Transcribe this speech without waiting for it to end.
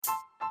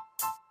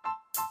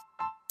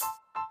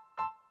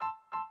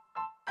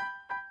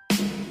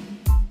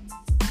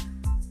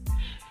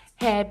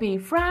Happy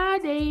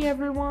Friday,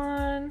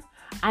 everyone.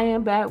 I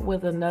am back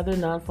with another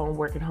non-phone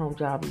work at home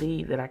job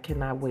lead that I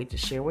cannot wait to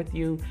share with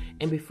you.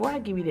 And before I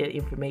give you that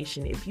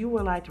information, if you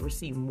would like to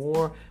receive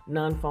more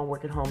non-phone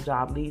work at home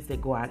job leads that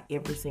go out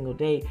every single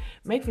day,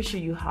 make sure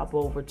you hop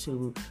over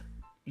to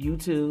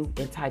YouTube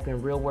and type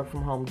in Real Work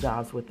From Home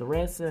Jobs with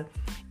Theresa.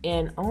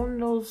 And on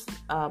those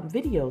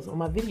videos, on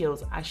my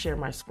videos, I share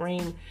my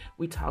screen.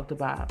 We talk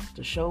about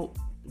the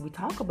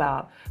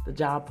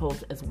job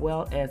post, as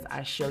well as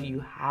I show you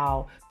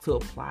how to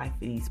apply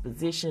for these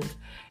positions.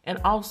 And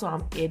also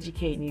I'm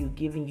educating you,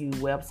 giving you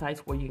websites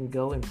where you can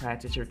go and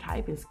practice your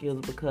typing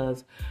skills,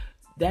 because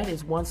that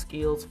is one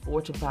skills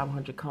Fortune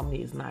 500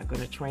 company is not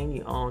going to train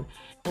you on.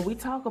 And we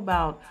talk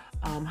about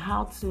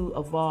how to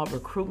avoid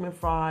recruitment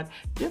fraud,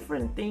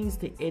 different things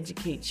to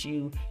educate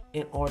you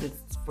in order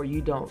for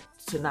you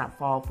to not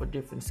fall for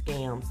different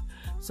scams.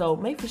 So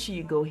make sure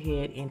you go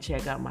ahead and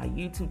check out my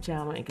YouTube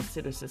channel and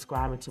consider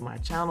subscribing to my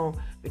channel,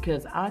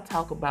 because I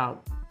talk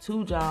about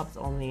 2 jobs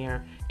on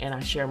there and I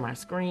share my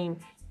screen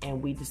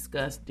and we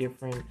discuss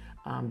different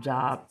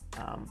job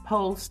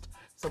posts.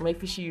 So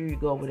make sure you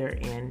go over there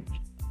and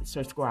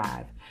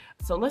subscribe.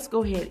 So let's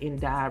go ahead and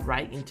dive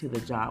right into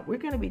the job. We're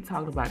going to be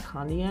talking about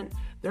Condiant.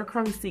 They're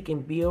currently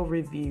seeking bill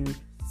review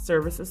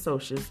service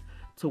associates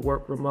to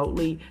work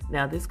remotely.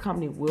 Now, this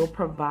company will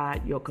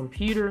provide your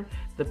computer.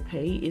 The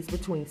pay is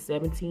between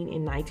 $17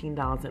 and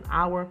 $19 an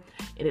hour,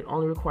 and it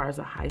only requires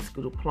a high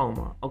school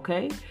diploma.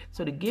 Okay,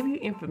 so to give you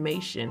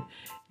information,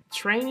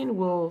 training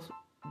will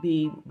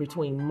be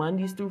between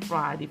Mondays through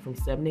Friday from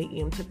 7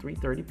 a.m. to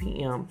 3:30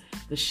 p.m.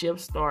 The shift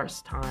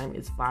starts time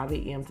is 5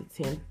 a.m. to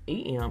 10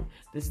 a.m.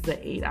 This is an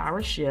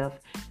 8-hour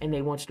shift, and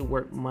they want you to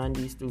work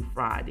Mondays through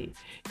Friday.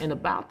 And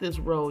about this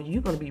role,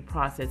 you're going to be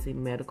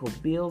processing medical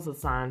bills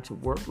assigned to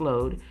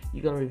workload.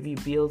 You're going to review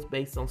bills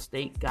based on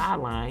state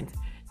guidelines.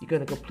 You're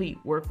going to complete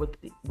work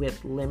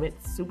with limit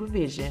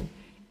supervision,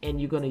 and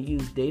you're going to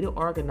use data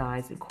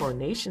organizing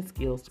coordination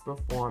skills to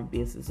perform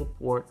business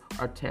support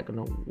or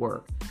technical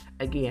work.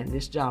 Again,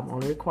 this job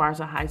only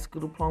requires a high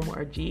school diploma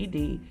or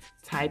GED,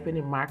 typing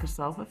in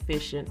Microsoft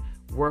Efficient,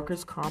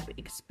 workers' comp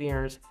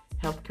experience,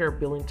 healthcare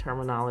billing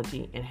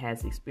terminology, and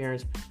has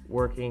experience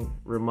working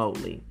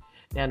remotely.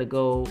 Now, to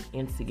go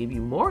and to give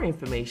you more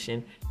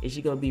information is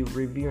you're going to be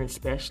reviewing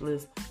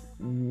specialist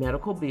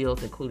medical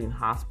bills, including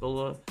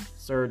hospital,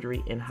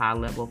 surgery, and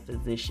high-level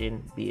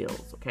physician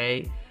bills,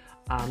 okay?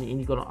 And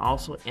you're going to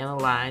also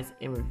analyze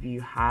and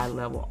review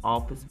high-level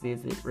office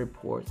visit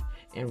reports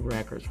and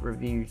records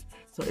reviews.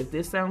 So if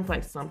this sounds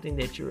like something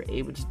that you're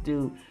able to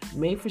do,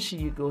 make sure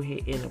you go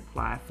ahead and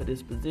apply for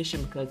this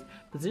position, because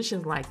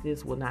positions like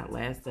this will not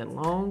last that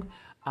long.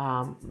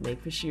 Make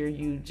sure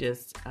you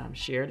just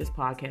share this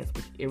podcast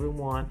with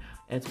everyone,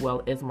 as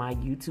well as my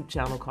YouTube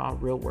channel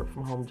called Real Work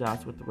From Home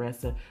Jobs with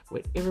Theresa,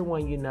 with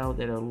everyone you know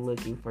that are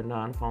looking for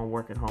non-phone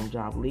work at home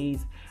job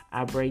leads.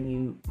 I bring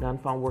you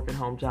non-phone work at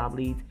home job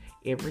leads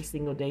every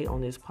single day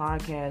on this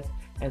podcast,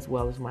 as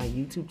well as my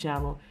YouTube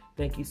channel.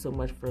 Thank you so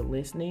much for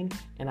listening,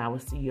 and I will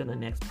see you on the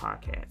next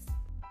podcast.